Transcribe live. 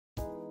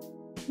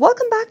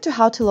Welcome back to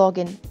How to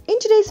Login. In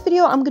today's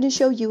video, I'm going to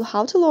show you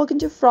how to log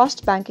into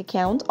Frost Bank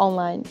account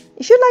online.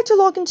 If you'd like to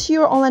log into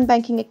your online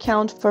banking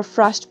account for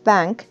Frost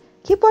Bank,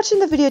 keep watching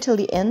the video till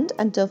the end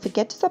and don't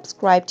forget to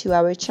subscribe to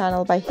our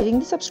channel by hitting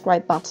the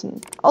subscribe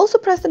button. Also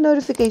press the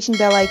notification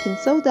bell icon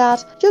so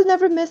that you'll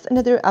never miss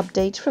another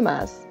update from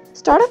us.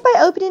 Start off by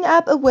opening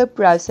up a web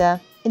browser.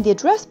 In the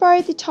address bar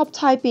at the top,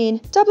 type in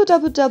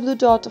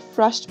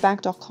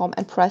www.frostbank.com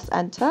and press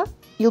enter.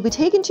 You'll be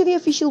taken to the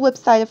official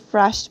website of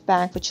Frost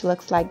Bank, which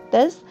looks like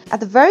this. At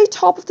the very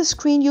top of the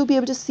screen, you'll be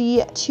able to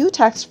see two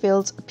text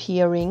fields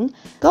appearing.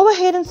 Go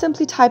ahead and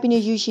simply type in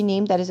your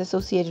username that is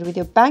associated with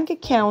your bank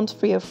account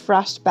for your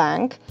Frost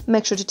Bank.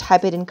 Make sure to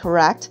type it in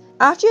correct.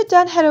 After you're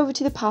done, head over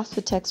to the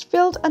password text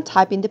field and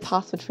type in the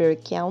password for your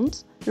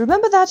account.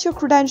 Remember that your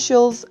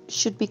credentials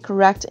should be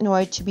correct in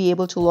order to be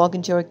able to log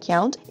into your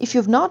account. If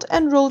you've not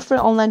enrolled for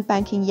online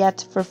banking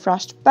yet for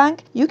Frost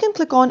Bank, you can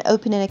click on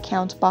Open an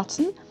Account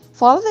button.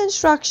 Follow the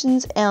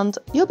instructions and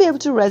you'll be able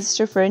to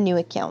register for a new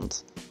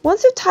account.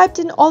 Once you've typed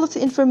in all of the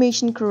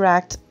information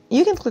correct,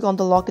 you can click on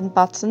the login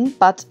button,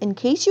 but in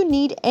case you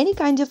need any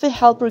kind of a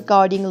help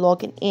regarding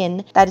login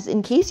in, that is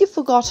in case you've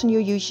forgotten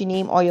your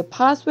username or your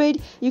password,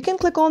 you can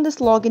click on this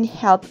login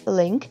help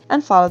link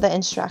and follow the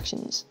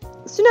instructions.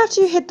 Soon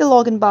after you hit the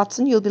login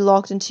button, you'll be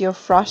logged into your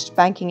Frost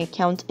banking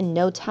account in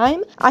no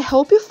time. I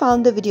hope you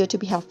found the video to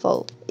be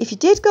helpful. If you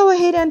did, go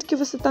ahead and give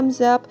us a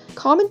thumbs up,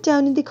 comment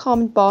down in the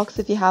comment box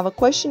if you have a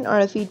question or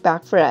a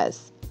feedback for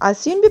us. I'll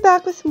soon be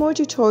back with more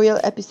tutorial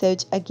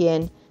episodes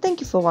again. Thank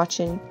you for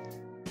watching.